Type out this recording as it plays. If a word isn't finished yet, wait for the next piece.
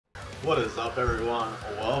What is up, everyone?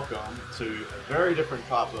 Welcome to a very different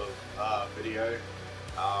type of video.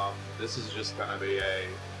 This is just gonna be a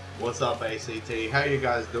what's up, ACT? How you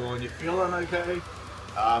guys doing? You feeling okay?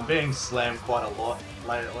 I'm being slammed quite a lot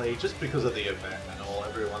lately just because of the event and all.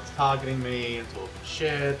 Everyone's targeting me and talking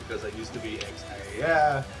shit because I used to be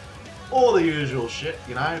ex-AEF. All the usual shit,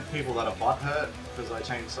 you know? People that are butthurt because I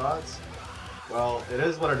changed sides. Well, it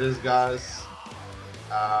is what it is, guys.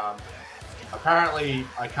 Apparently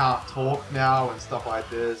I can't talk now and stuff like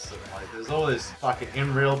this, and like there's all this fucking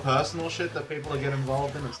in-real personal shit that people are getting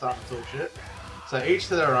involved in and starting to talk shit. So each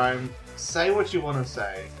to their own, say what you want to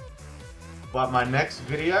say. But my next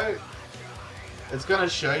video, it's gonna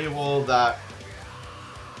show you all that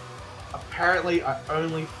apparently I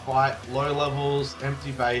only fight low levels,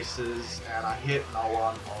 empty bases, and I hit no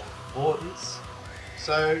one of importance.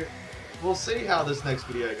 So we'll see how this next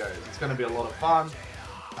video goes. It's gonna be a lot of fun.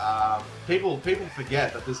 People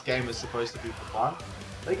forget that this game is supposed to be for fun.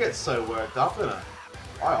 They get so worked up in it.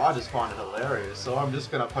 I just find it hilarious, so I'm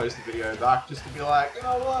just going to post a video back just to be like, you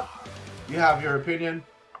know what? You have your opinion.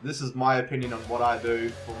 This is my opinion on what I do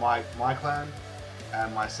for my clan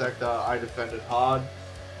and my sector. I defend it hard,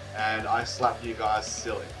 and I slap you guys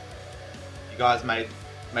silly. You guys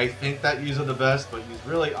may think that yous are the best, but yous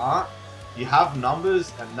really aren't. You have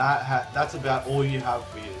numbers, and that's about all you have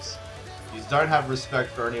for yous. You don't have respect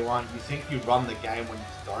for anyone. You think you run the game when you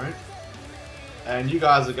don't. And you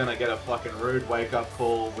guys are gonna get a fucking rude wake-up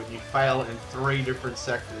call when you fail in 3 different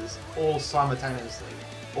sectors, all simultaneously.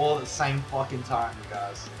 All at the same fucking time, you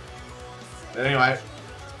guys. But anyway,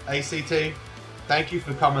 ACT, thank you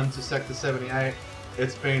for coming to Sector 78.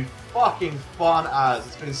 It's been fucking fun as.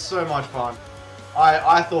 It's been so much fun.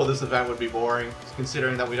 I thought this event would be boring,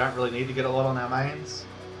 considering that we don't really need to get a lot on our mains.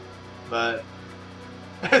 But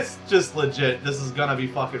it's just legit. This is gonna be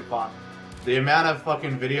fucking fun. The amount of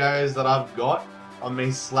fucking videos that I've got on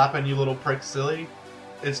me slapping you little pricks silly,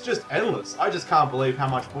 it's just endless. I just can't believe how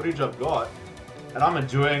much footage I've got. And I'm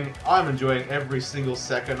enjoying every single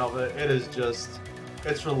second of it. It is just,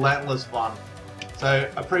 it's relentless fun. So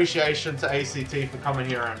appreciation to ACT for coming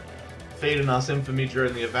here and feeding us infamy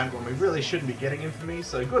during the event when we really shouldn't be getting infamy,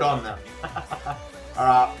 so good on them.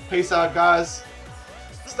 Alright, peace out, guys.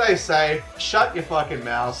 Stay safe, shut your fucking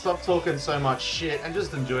mouth, stop talking so much shit, and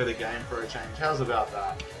just enjoy the game for a change. How's about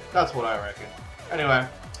that? That's what I reckon. Anyway,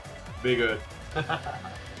 be good.